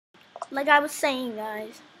like I was saying,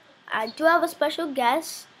 guys, I do have a special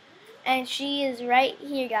guest, and she is right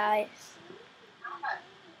here, guys.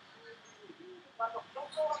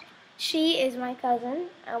 She is my cousin,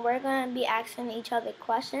 and we're gonna be asking each other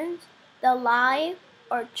questions, the lie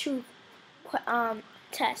or truth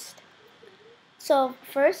test. So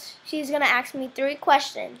first, she's gonna ask me 3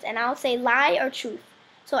 questions, and I'll say lie or truth.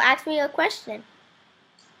 So ask me a question.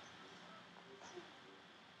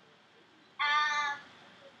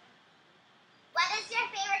 What is your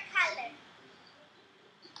favorite color?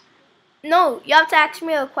 No, you have to ask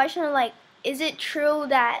me a question like, is it true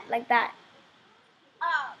that, like that?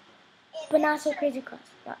 Oh, is But it not so true crazy, cause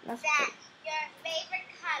not so that crazy. your favorite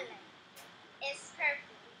color is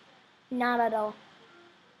purple? Not at all.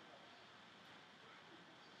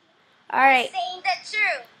 All You're right, saying the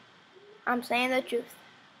truth. I'm saying the truth.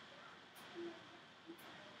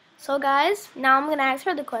 So guys, now I'm gonna ask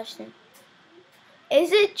her the question.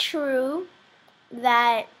 Is it true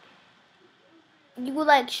that you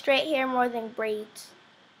like straight hair more than braids?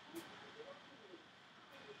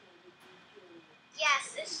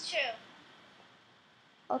 Yes, it's true.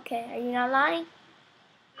 Okay, are you not lying?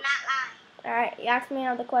 I'm not lying. All right, you ask me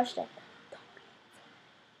another question.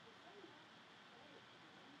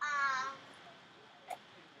 Um,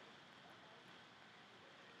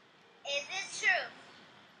 is it true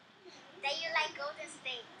that you like Golden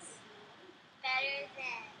States better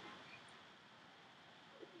than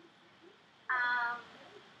um?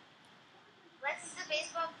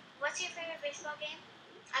 What's your favorite baseball game?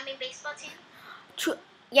 I mean baseball team. True,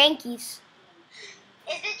 Yankees.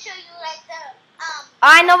 Is it true you like the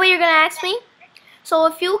I know what you're gonna ask me. So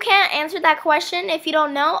if you can't answer that question, if you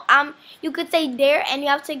don't know, you could say dare, and you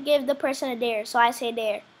have to give the person a dare. So I say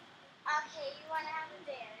dare. Okay, you wanna have a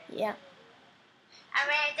dare? Yeah. I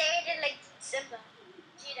mean, I dared it like Simba,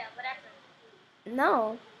 Cheetah, whatever.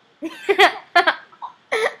 No. So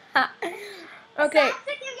I Okay. have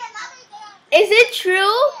to give you another dare. Is it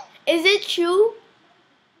true? Is it true?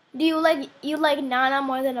 Do you like Nana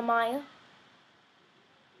more than Amaya?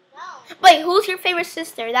 No. Wait, who's your favorite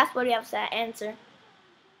sister? That's what you have to answer.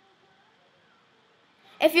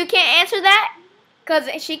 If you can't answer that, cause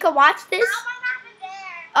she could watch this. I wanna have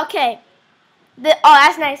a dare. Okay. Oh,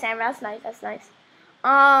 that's nice, Amber. That's nice. That's nice.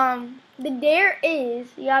 The dare is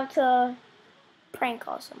you have to prank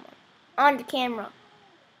call someone on the camera.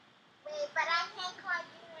 Wait, but I can't call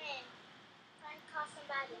you in. I can call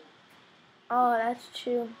somebody. Oh, that's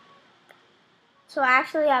true. So I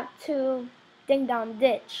actually have to ding dong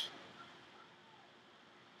ditch.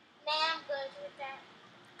 Nah, I'm good with that.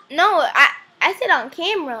 No, I said on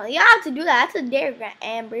camera. You have to do that. That's a dare,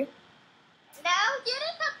 Amber. No, you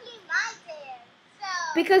didn't complete my dare. So.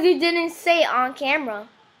 Because you didn't say it on camera.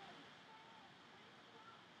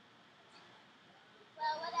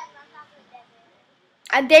 Well, whatever. I'm not good at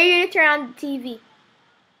it. I dare you to turn on the TV.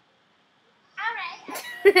 All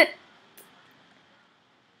right.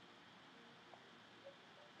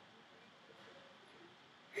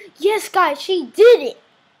 Yes, guys, she did it.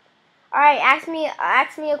 All right, ask me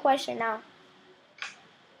a question now.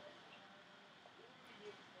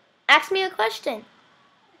 Ask me a question.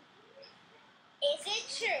 Is it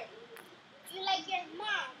true you like your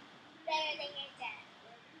mom better than your dad?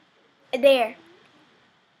 There.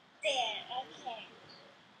 Dare. Okay.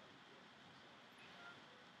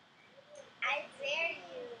 I dare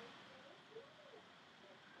you.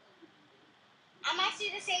 I'm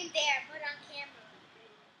actually the same dare. Put on camera.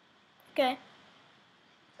 Okay.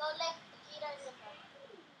 Go like Vegeta Zimba.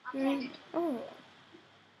 Okay. Oh.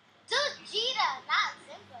 Dude, Vegeta, not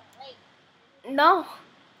Zimba. Like, No.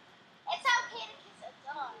 it's okay to kiss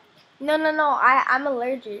a dog. No. I'm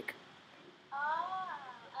allergic. Oh,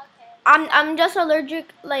 okay. I'm just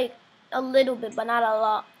allergic like a little bit, but not a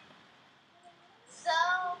lot. So,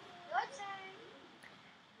 your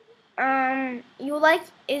turn. You like?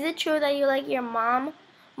 Is it true that you like your mom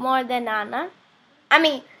more than Nana? I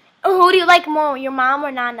mean, who do you like more, your mom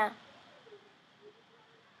or Nana?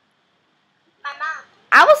 My mom.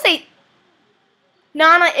 I would say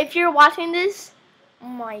Nana. If you're watching this, oh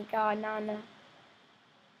my God, Nana.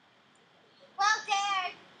 Well,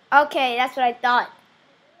 dare. Okay, that's what I thought.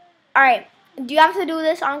 All right, do you have to do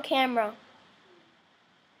this on camera?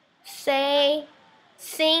 Sing.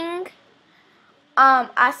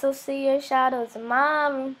 I still see your shadows in my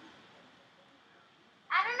room.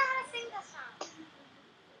 I don't know how to sing this song.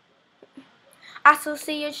 I still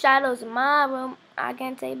see your shadows in my room. I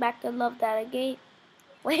can't take back the love that I gave.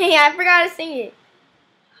 Wait, I forgot to sing it.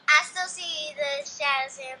 I still see the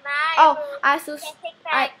shadows in my Oh, room. I still. Can't take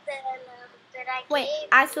I back the love that I wait. gave.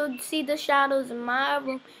 I still see the shadows in my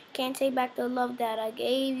room. Can't take back the love that I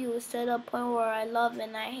gave you. It's to the point where I love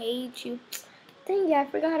and I hate you. Dang it, I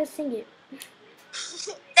forgot how to sing it.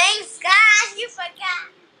 Thanks God you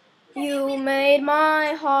forgot. You made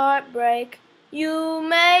my heart break. You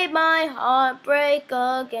made my heart break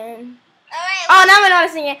again. Alright, Oh, now I know how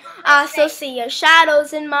to sing it. I still see your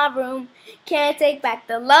shadows in my room. Can't take back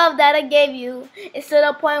the love that I gave you. It's to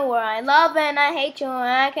the point where I love and I hate you, and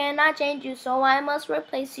I cannot change you, so I must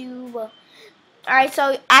replace you. Alright,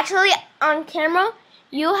 so actually on camera,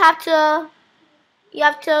 you have to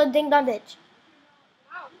ding dong ditch.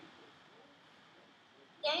 Oh.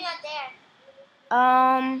 You're not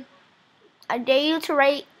there. I dare you to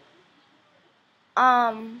rate.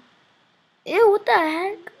 Ew, what the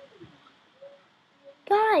heck,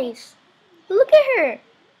 guys? Look at her.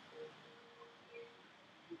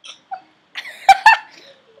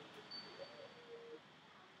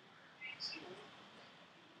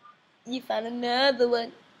 You found another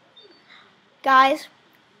one. Guys,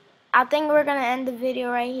 I think we're gonna end the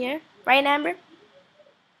video right here. Right, Amber?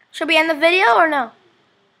 Should we end the video or no?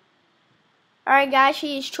 Alright, guys,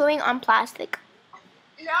 she is chewing on plastic.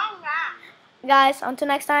 No, I'm not. Guys, until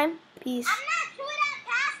next time, peace. I'm not chewing on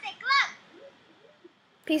plastic. Look.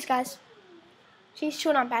 Peace, guys. She's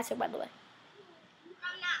chewing on plastic, by the way.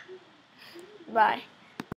 I'm not. Bye.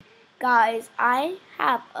 Guys, I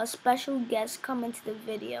have a special guest coming to the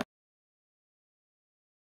video.